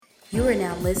You are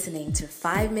now listening to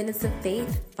 5 Minutes of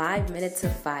Faith, 5 Minutes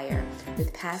of Fire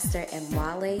with Pastor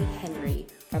Mwale Henry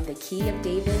from the Key of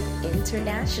David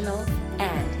International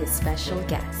and his special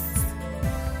guests.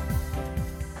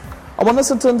 I want us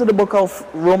to turn to the book of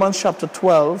Romans chapter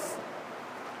 12.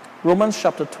 Romans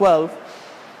chapter 12.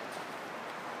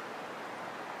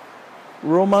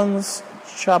 Romans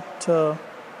chapter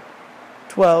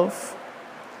 12.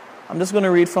 I'm just going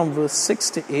to read from verse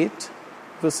 68.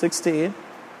 Verse 68.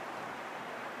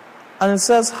 And it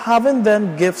says, having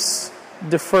then gifts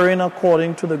differing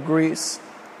according to the grace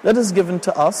that is given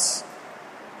to us,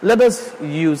 let us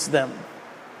use them.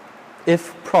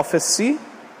 If prophecy,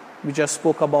 we just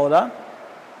spoke about that,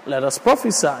 let us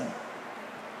prophesy.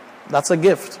 That's a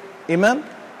gift. Amen?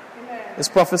 Amen. Is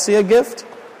prophecy a gift?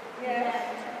 Yes.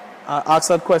 I'll ask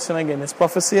that question again. Is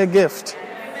prophecy a gift?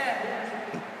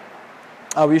 Yes.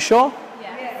 Are we sure?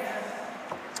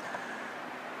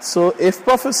 So if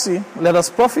prophecy, let us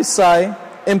prophesy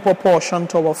in proportion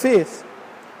to our faith.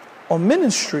 Or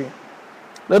ministry,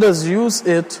 let us use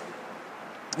it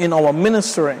in our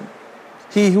ministering.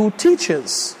 He who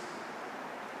teaches,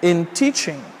 in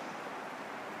teaching.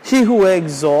 He who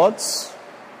exhorts,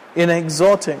 in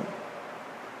exhorting.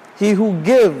 He who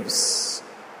gives,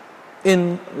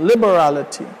 in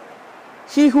liberality.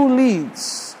 He who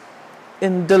leads,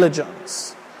 in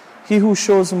diligence. He who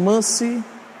shows mercy,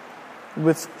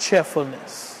 with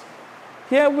cheerfulness.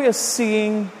 Here we are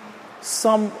seeing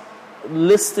some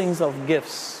listings of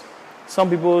gifts. Some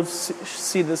people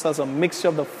see this as a mixture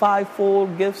of the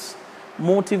fivefold gifts,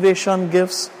 motivation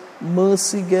gifts,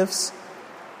 mercy gifts.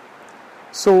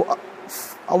 So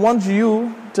I want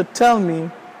you to tell me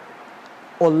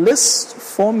or list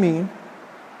for me,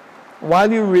 while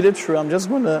you read it through, I'm just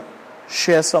going to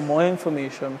share some more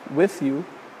information with you.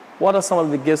 What are some of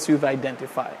the gifts you've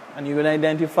identified? And you can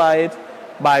identify it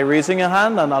by raising your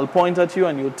hand, and I'll point at you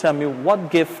and you'll tell me what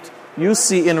gift you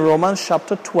see in Romans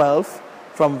chapter 12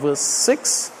 from verse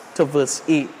 6 to verse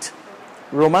 8.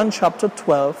 Romans chapter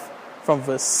 12 from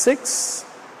verse 6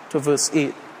 to verse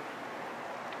 8.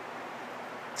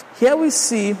 Here we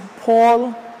see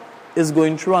Paul is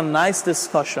going through a nice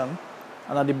discussion,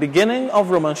 and at the beginning of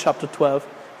Romans chapter 12,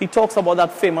 he talks about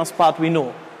that famous part we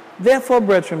know. Therefore,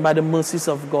 brethren, by the mercies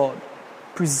of God,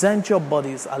 present your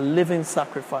bodies a living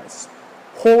sacrifice,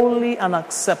 holy and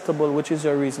acceptable, which is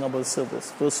your reasonable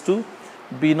service. Verse 2,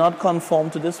 be not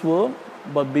conformed to this world,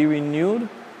 but be renewed,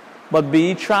 but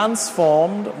be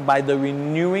transformed by the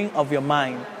renewing of your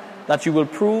mind, that you will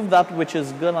prove that which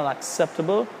is good and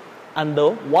acceptable, and the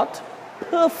what?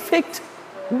 Perfect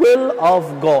will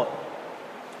of God.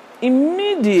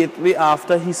 Immediately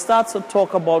after, he starts to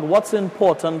talk about what's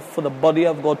important for the body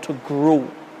of God to grow.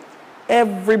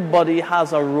 Everybody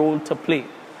has a role to play.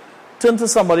 Turn to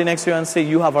somebody next to you and say,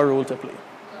 you have a role to play.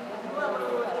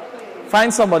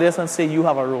 Find somebody else and say, you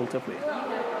have a role to play.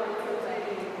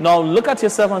 Now look at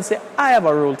yourself and say, I have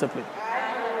a role to play.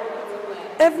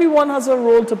 Everyone has a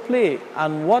role to play.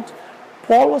 And what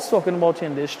Paul was talking about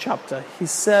in this chapter, he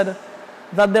said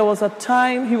that there was a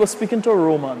time he was speaking to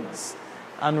Romans.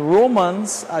 And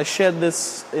Romans, I shared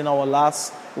this in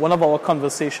one of our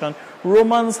conversations,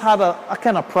 Romans had a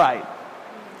kind of pride.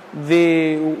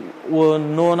 They were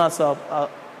known as a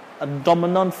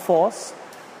dominant force.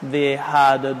 They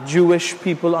had Jewish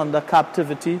people under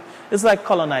captivity. It's like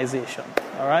colonization,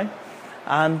 all right?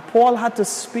 And Paul had to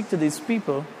speak to these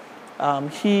people.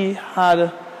 He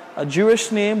had a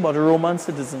Jewish name, but Roman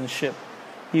citizenship.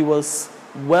 He was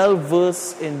well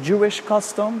versed in Jewish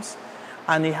customs,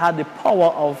 and he had the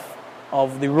power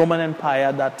of the Roman Empire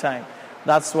at that time.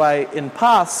 That's why in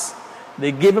past,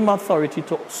 they gave him authority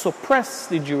to suppress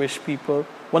the Jewish people.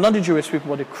 Well, not the Jewish people,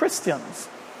 but the Christians.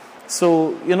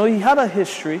 So, he had a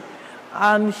history,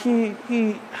 and he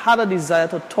had a desire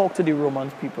to talk to the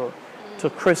Roman people, to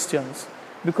Christians.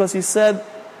 Because he said,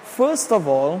 first of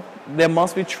all, there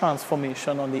must be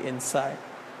transformation on the inside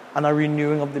and a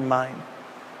renewing of the mind.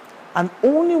 And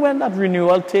only when that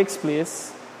renewal takes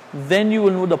place, then you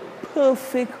will know the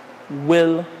perfect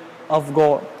will of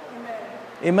God.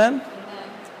 Amen? Amen?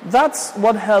 That's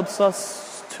what helps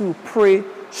us to pray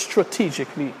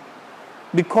strategically.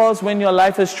 Because when your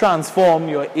life is transformed,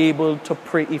 you're able to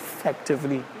pray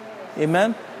effectively.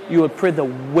 Amen? You will pray the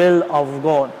will of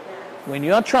God. When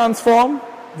you are transformed,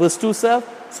 verse 2 says,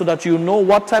 so that you know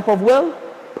what type of will?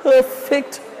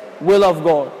 Perfect will of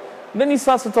God. Then he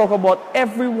starts to talk about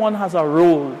everyone has a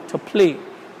role to play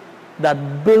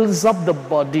that builds up the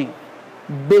body,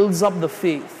 builds up the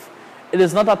faith. It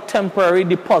is not a temporary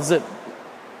deposit.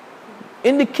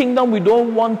 In the kingdom, we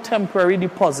don't want temporary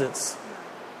deposits.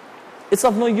 It's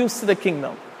of no use to the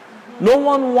kingdom. No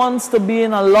one wants to be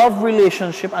in a love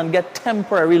relationship and get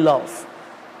temporary love.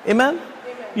 Amen?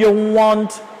 You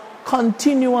want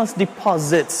continuous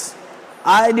deposits.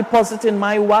 I deposit in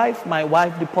my wife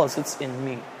deposits in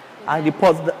me. I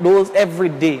deposit those every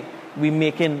day. We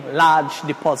making large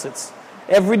deposits.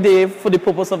 Every day, for the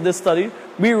purpose of this study,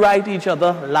 we write each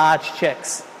other large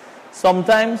checks.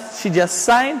 Sometimes she just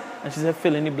signed and she said,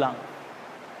 fill in the blank.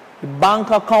 The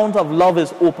bank account of love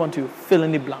is open to you. Fill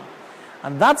in the blank.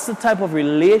 And that's the type of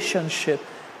relationship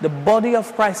the body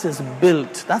of Christ is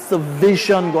built. That's the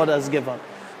vision God has given.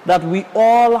 That we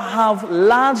all have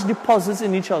large deposits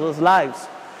in each other's lives.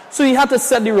 So he had to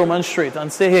set the Romans straight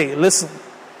and say, hey, listen,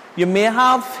 you may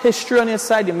have history on your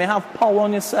side, you may have power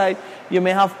on your side, you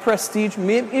may have prestige,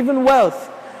 even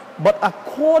wealth. But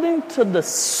according to the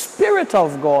Spirit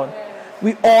of God,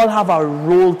 we all have a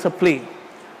role to play.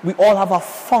 We all have a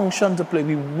function to play.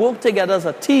 We work together as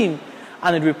a team,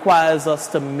 and it requires us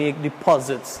to make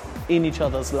deposits in each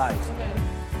other's lives.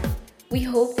 We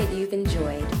hope that you've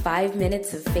enjoyed 5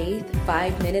 Minutes of Faith,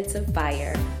 5 Minutes of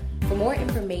Fire. For more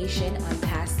information on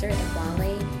Pastor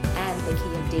Mwale and the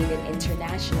Key of David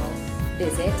International,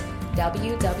 visit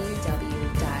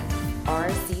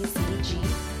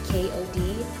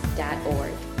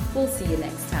www.rccgkod.org. We'll see you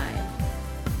next time.